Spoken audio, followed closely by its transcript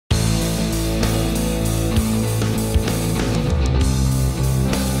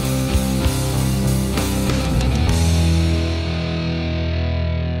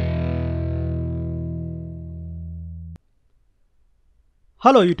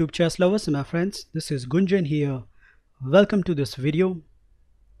Hello YouTube chess lovers and my friends, this is Gunjan here. Welcome to this video.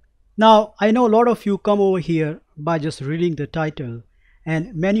 Now I know a lot of you come over here by just reading the title,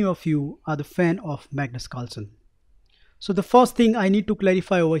 and many of you are the fan of Magnus Carlsen. So the first thing I need to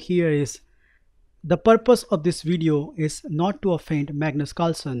clarify over here is the purpose of this video is not to offend Magnus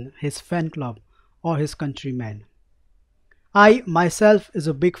Carlsen, his fan club or his countrymen. I myself is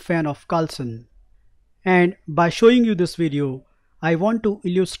a big fan of Carlsen, and by showing you this video I want to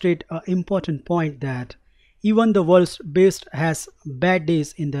illustrate an important point that even the world's best has bad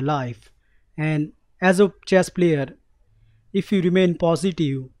days in their life, and as a chess player, if you remain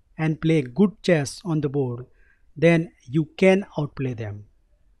positive and play good chess on the board, then you can outplay them.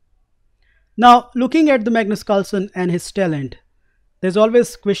 Now looking at the Magnus Carlsen and his talent, there's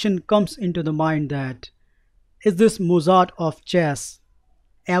always question comes into the mind that is this Mozart of chess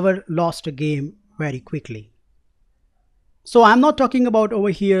ever lost a game very quickly? So I'm not talking about over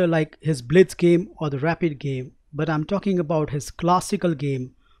here like his blitz game or the rapid game, but I'm talking about his classical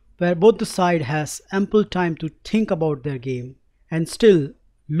game where both the side has ample time to think about their game and still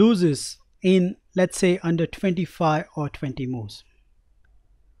loses in, let's say, under 25 or 20 moves.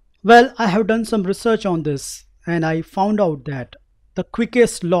 Well, I have done some research on this and I found out that the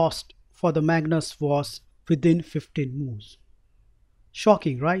quickest loss for the Magnus was within 15 moves.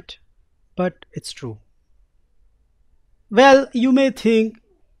 Shocking, right? But it's true. Well, you may think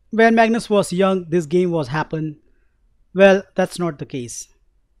when Magnus was young this game was happen. Well, that's not the case.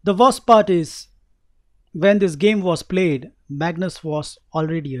 The worst part is when this game was played, Magnus was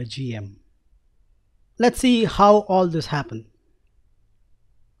already a GM. Let's see how all this happened.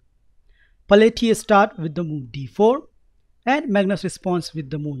 Pelletier start with the move d4 and Magnus responds with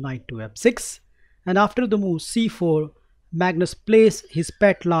the move knight to f6, and after the move c4, Magnus plays his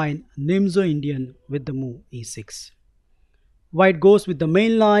pet line Nimzo Indian with the move e6. White goes with the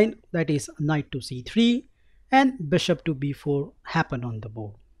main line, that is knight to c3, and bishop to b4 happen on the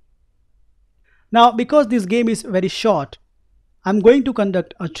board. Now because this game is very short, I'm going to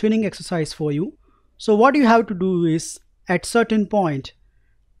conduct a training exercise for you. So what you have to do is at certain point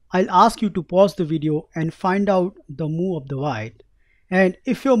I'll ask you to pause the video and find out the move of the white, and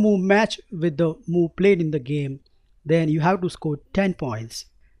if your move match with the move played in the game, then you have to score 10 points.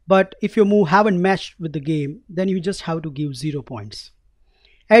 But if your move haven't matched with the game, then you just have to give 0 points.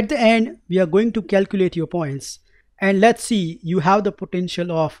 At the end, we are going to calculate your points, and let's see you have the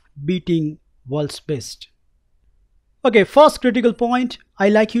potential of beating world's best. Okay, first critical point, I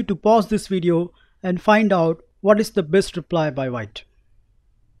like you to pause this video and find out what is the best reply by white.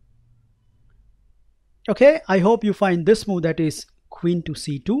 Okay, I hope you find this move, that is queen to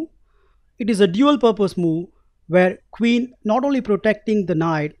c2. It is a dual purpose move where queen not only protecting the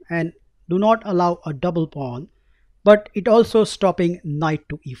knight and do not allow a double pawn, but it also stopping knight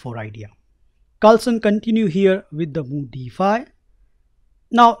to e4 idea. Carlsen continue here with the move d5.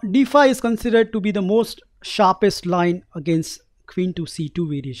 Now d5 is considered to be the most sharpest line against queen to c2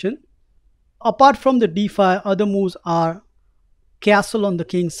 variation. Apart from the d5, other moves are castle on the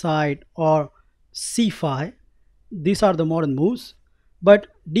king side or c5. These are the modern moves, but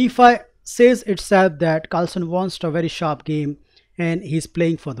d5 says itself that Carlsen wants a very sharp game and he's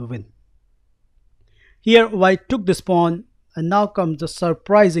playing for the win. Here white took this pawn, and now comes the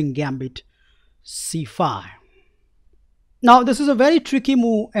surprising gambit c5. Now this is a very tricky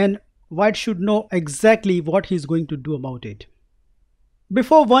move and white should know exactly what he's going to do about it.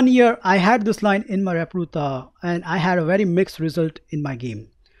 Before 1 year I had this line in my repertoire and I had a very mixed result in my game.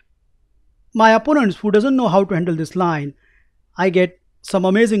 My opponents who doesn't know how to handle this line, I get some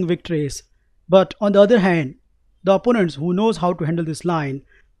amazing victories, but on the other hand, the opponents who knows how to handle this line,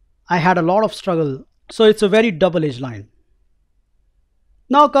 I had a lot of struggle, so it's a very double-edged line.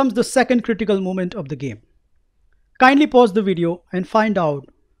 Now comes the second critical moment of the game. Kindly pause the video and find out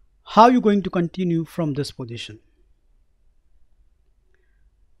how you're going to continue from this position.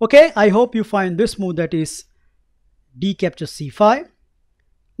 Okay, I hope you find this move, that is d captures c5.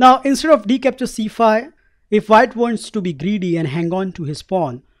 Now instead of d captures c5, if white wants to be greedy and hang on to his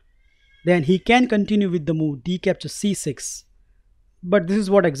pawn, then he can continue with the move d captures c6. But this is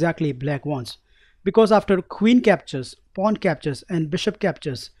what exactly black wants, because after queen captures, pawn captures and bishop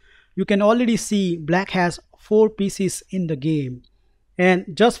captures, you can already see black has 4 pieces in the game, and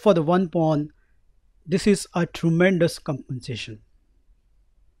just for the one pawn, this is a tremendous compensation.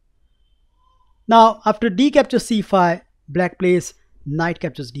 Now after d captures c5, black plays knight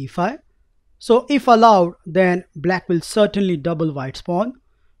captures d5. So if allowed, then black will certainly double white's pawn.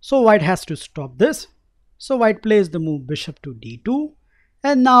 So white has to stop this. So white plays the move bishop to d2,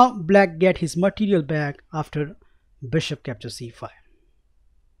 and now black get his material back after bishop captures c5.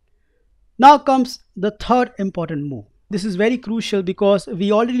 Now comes the third important move. This is very crucial because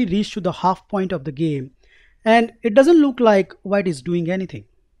we already reached to the half point of the game and it doesn't look like white is doing anything.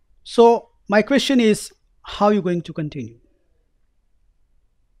 So my question is, how are you going to continue?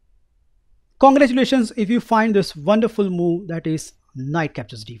 Congratulations if you find this wonderful move, that is knight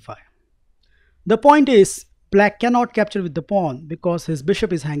captures d5. The point is, black cannot capture with the pawn because his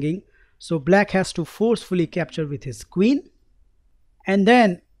bishop is hanging, so black has to forcefully capture with his queen, and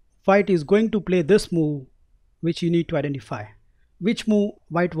then white is going to play this move, which you need to identify which move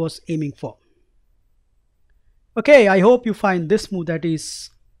white was aiming for. Okay, I hope you find this move, that is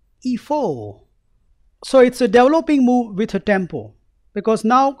e4. So it's a developing move with a tempo, because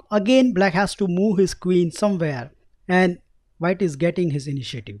now again black has to move his queen somewhere and white is getting his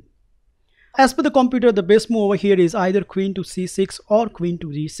initiative. As per the computer, the best move over here is either queen to c6 or queen to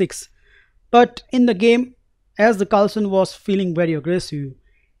d6. But in the game, as the Carlsen was feeling very aggressive,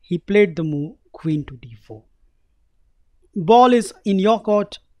 he played the move queen to d4. Ball is in your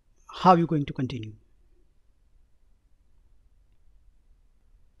court. How are you going to continue?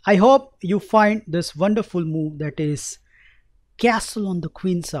 I hope you find this wonderful move, that is castle on the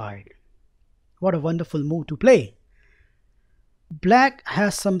queen side. What a wonderful move to play. Black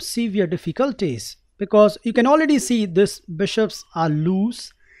has some severe difficulties because you can already see these bishops are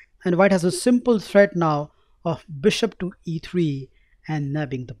loose and white has a simple threat now of bishop to e3 and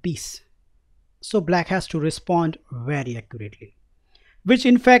nabbing the piece. So black has to respond very accurately, which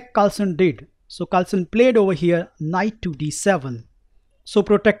in fact Carlsen did. So Carlsen played over here knight to d7, so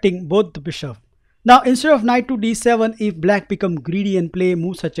protecting both the bishop. Now instead of knight to d7, if black become greedy and play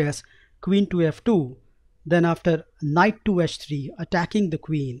moves such as queen to f2, then after knight to h3 attacking the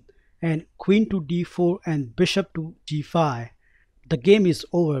queen and queen to d4 and bishop to g5, the game is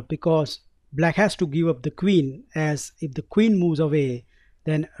over because black has to give up the queen, as if the queen moves away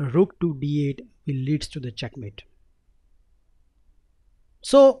then rook to d8 will leads to the checkmate.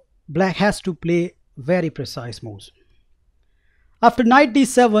 So black has to play very precise moves. After knight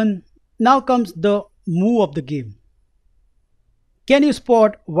d7, now comes the move of the game. Can you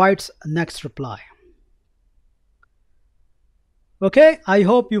spot white's next reply? Okay, I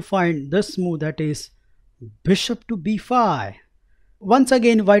hope you find this move, that is bishop to b5. Once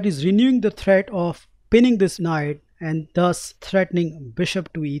again white is renewing the threat of pinning this knight and thus threatening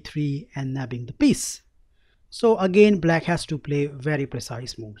bishop to e3 and nabbing the piece. So again black has to play very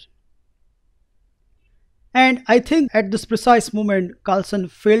precise moves. And I think at this precise moment Carlsen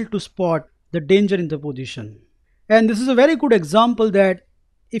failed to spot the danger in the position. And this is a very good example that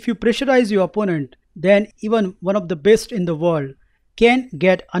if you pressurize your opponent, then even one of the best in the world can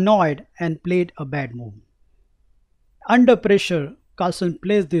get annoyed and played a bad move. Under pressure, Carlsen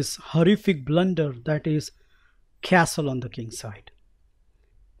plays this horrific blunder, that is castle on the king side.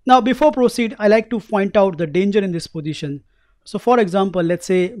 Now before proceed, I like to point out the danger in this position. So for example, let's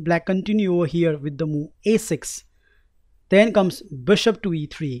say black continue over here with the move a6. Then comes bishop to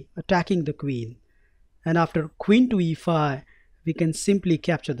e3 attacking the queen. And after queen to e5, we can simply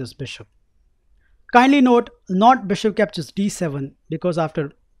capture this bishop. Kindly note, not bishop captures d7, because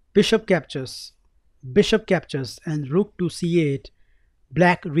after bishop captures and rook to c8,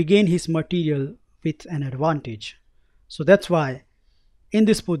 black regain his material with an advantage. So that's why in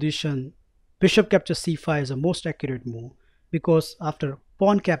this position bishop captures c5 is a most accurate move, because after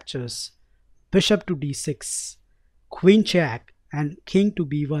pawn captures, bishop to d6, queen check and king to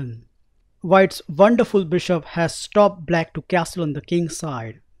b1, white's wonderful bishop has stopped black to castle on the king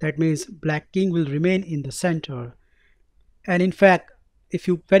side. That means black king will remain in the center, and in fact if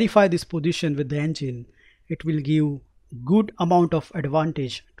you verify this position with the engine, it will give good amount of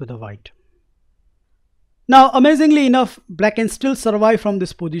advantage to the white. Now amazingly enough, black can still survive from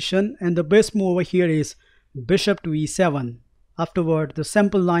this position, and the best move over here is bishop to e7. Afterward the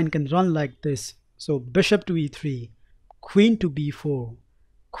sample line can run like this. So bishop to e3, queen to b4,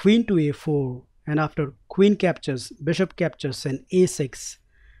 queen to a4, and after queen captures, bishop captures and a6,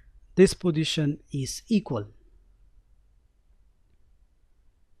 this position is equal.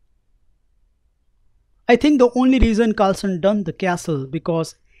 I think the only reason Carlsen done the castle,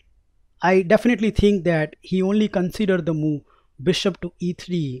 because I definitely think that he only considered the move bishop to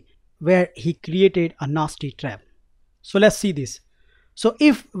e3 where he created a nasty trap. So let's see this. So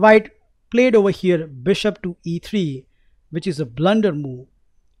if white played over here bishop to e3, which is a blunder move,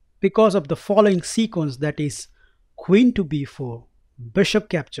 because of the following sequence, that is queen to b4, bishop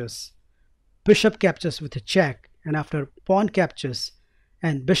captures with a check, and after pawn captures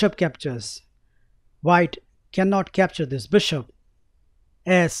and bishop captures, white cannot capture this bishop,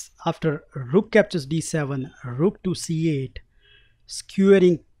 as after rook captures d7, rook to c8,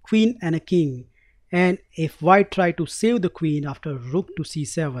 skewering queen and a king, and if white try to save the queen after rook to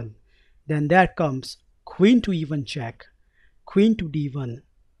c7, then there comes queen to e1 check, queen to d1,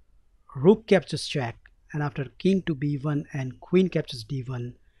 rook captures check, and after king to b1 and queen captures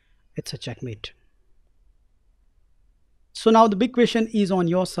d1, it's a checkmate. So now the big question is on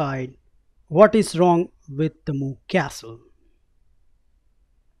your side, what is wrong with the move castle?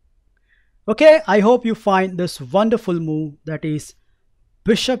 Okay, I hope you find this wonderful move, that is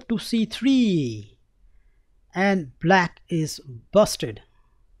bishop to c3, and black is busted.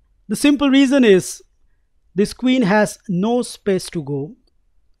 The simple reason is this queen has no space to go.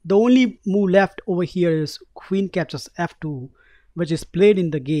 The only move left over here is queen captures f2, which is played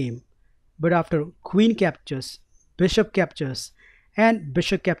in the game, but after queen captures, bishop captures, and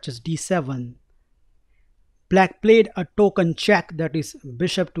bishop captures d7, black played a token check, that is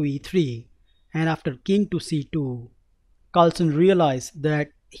bishop to e3, and after king to c2, Carlsen realized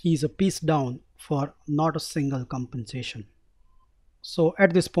that he's a piece down for not a single compensation. So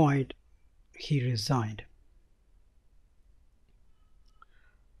at this point, he resigned.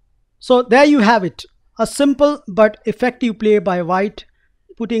 So there you have it, a simple but effective play by white,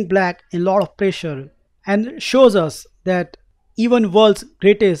 putting black in a lot of pressure, and shows us that even world's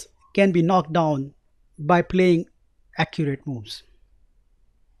greatest can be knocked down by playing accurate moves.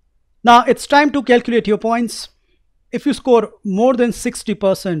 Now it's time to calculate your points. If you score more than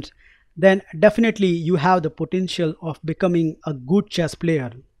 60%, then definitely you have the potential of becoming a good chess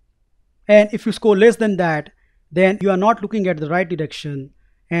player. And if you score less than that, then you are not looking at the right direction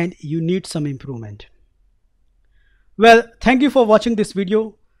and you need some improvement. Well, thank you for watching this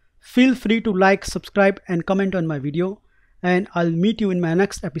video. Feel free to like, subscribe and comment on my video, and I'll meet you in my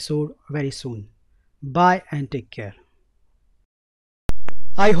next episode very soon. Bye and take care.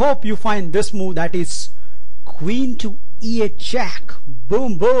 I hope you find this move, that is queen to e8 check.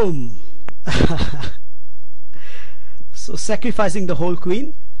 Boom boom. So sacrificing the whole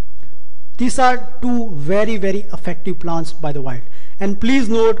queen. These are two very effective plans by the white. And please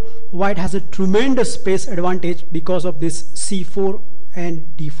note, white has a tremendous space advantage because of this c4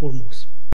 and d4 moves.